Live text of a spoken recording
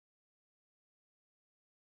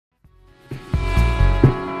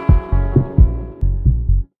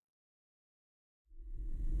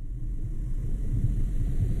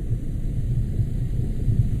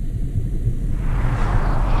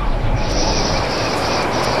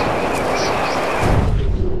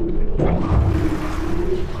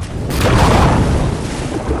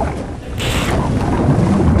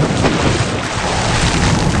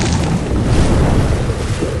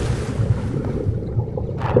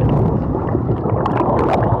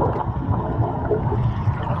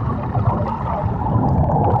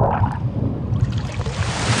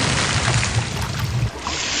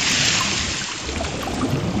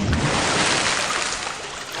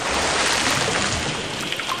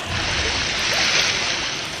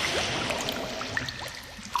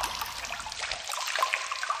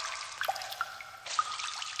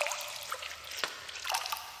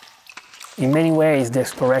In many ways, the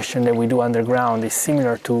exploration that we do underground is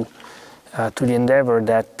similar to the endeavor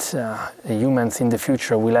that humans in the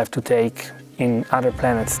future will have to take in other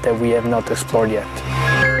planets that we have not explored yet.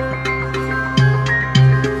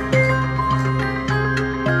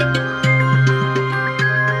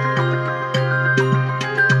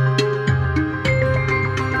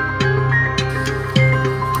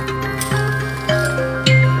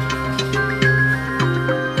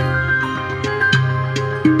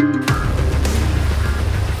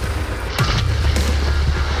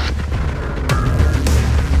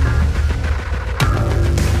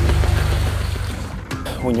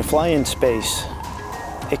 When you fly in space,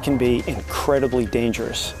 it can be incredibly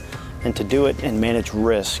dangerous. And to do it and manage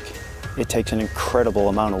risk, it takes an incredible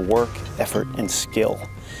amount of work, effort, and skill.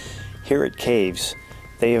 Here at Caves,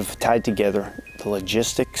 they have tied together the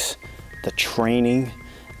logistics, the training,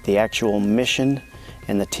 the actual mission,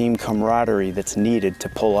 and the team camaraderie that's needed to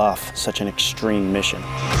pull off such an extreme mission.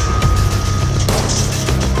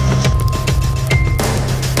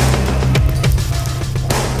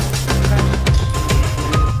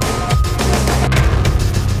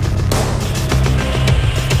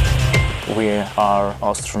 We are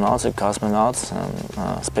astronauts and cosmonauts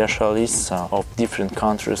and specialists of different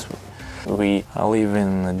countries. We live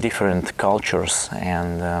in different cultures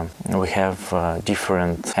and we have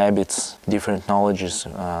different habits, different knowledges.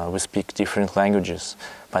 We speak different languages.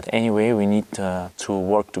 But anyway, we need to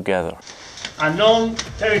work together. Unknown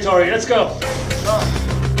territory, let's go!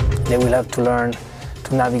 They will have to learn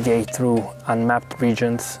to navigate through unmapped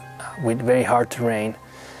regions with very hard terrain.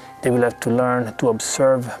 They will have to learn to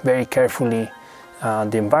observe very carefully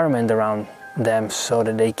the environment around them so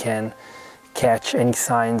that they can catch any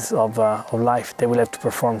signs of life. They will have to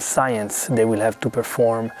perform science. They will have to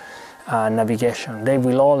perform navigation. They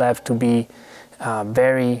will all have to be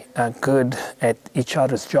very good at each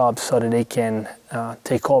other's jobs so that they can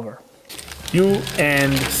take over. You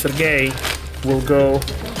and Sergei will go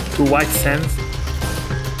to white sands.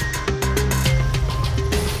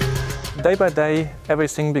 Day by day,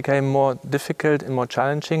 everything became more difficult and more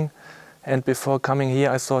challenging. And before coming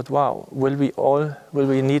here, I thought, wow, will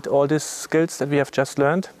we need all these skills that we have just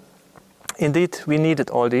learned? Indeed, we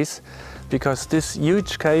needed all these, because this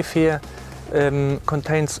huge cave here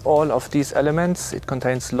contains all of these elements. It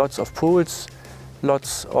contains lots of pools,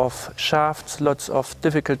 lots of shafts, lots of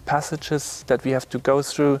difficult passages that we have to go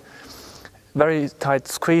through, very tight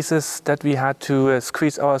squeezes that we had to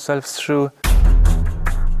squeeze ourselves through.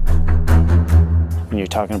 When you're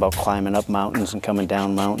talking about climbing up mountains and coming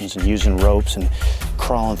down mountains and using ropes and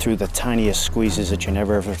crawling through the tiniest squeezes that you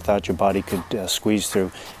never ever thought your body could squeeze through,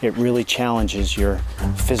 it really challenges your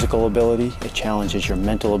physical ability, it challenges your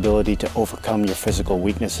mental ability to overcome your physical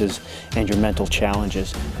weaknesses and your mental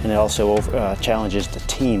challenges. And it also challenges the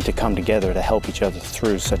team to come together to help each other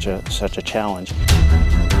through such a challenge.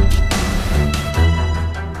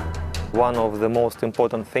 One of the most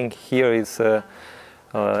important things here is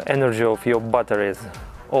energy of your batteries,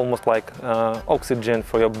 almost like oxygen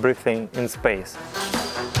for your breathing in space.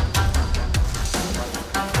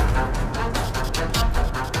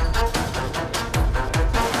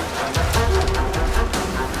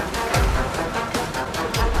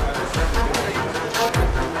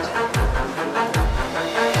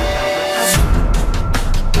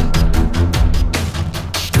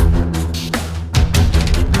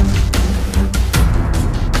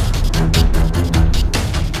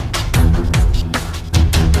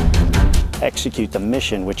 Execute the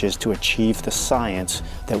mission, which is to achieve the science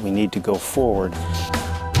that we need to go forward.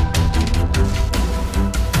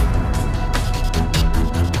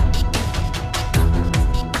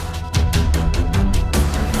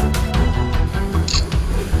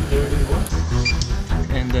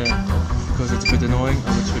 And because it's a bit annoying,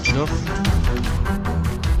 I will switch it off.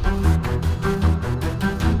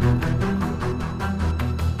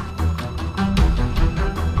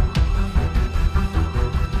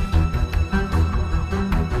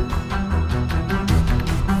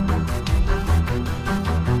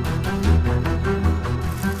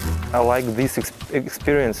 I like this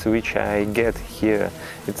experience which I get here.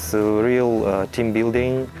 It's a real team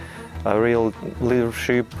building, a real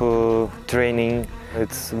leadership training.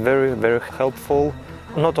 It's very, very helpful,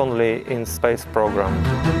 not only in space program.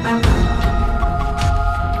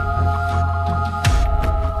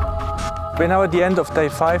 We're now at the end of day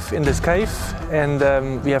 5 in this cave,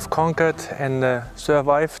 and we have conquered and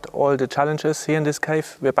survived all the challenges here in this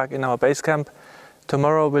cave. We're back in our base camp.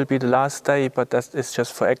 Tomorrow will be the last day, but that is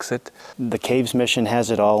just for exit. The Caves mission has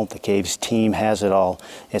it all. The Caves team has it all.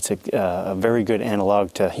 It's a very good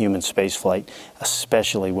analog to human spaceflight,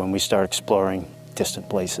 especially when we start exploring distant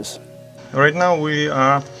places. Right now we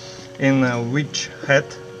are in a witch head,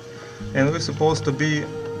 and we're supposed to be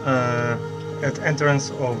at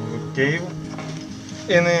entrance of the cave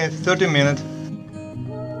in 30 minutes.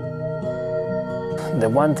 The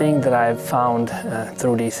one thing that I've found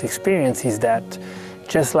through this experience is that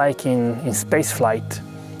just like in space flight,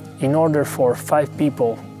 in order for 5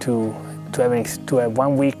 people to have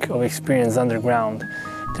 1 week of experience underground,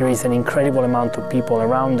 there is an incredible amount of people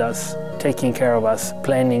around us, taking care of us,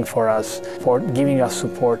 planning for us, for giving us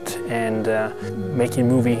support and making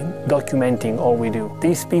movie, documenting all we do.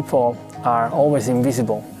 These people are always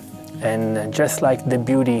invisible, and just like the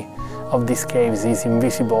beauty of these caves is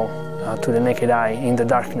invisible to the naked eye in the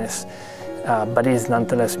darkness, but is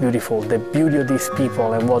nonetheless beautiful. The beauty of these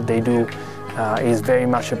people and what they do is very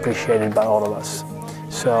much appreciated by all of us.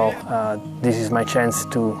 So this is my chance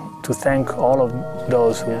to thank all of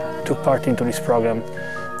those who took part into this program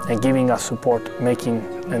and giving us support, making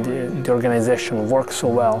the organization work so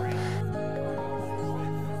well,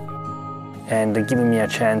 and giving me a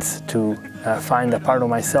chance to find a part of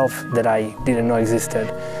myself that I didn't know existed,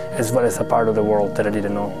 as well as a part of the world that I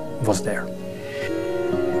didn't know was there.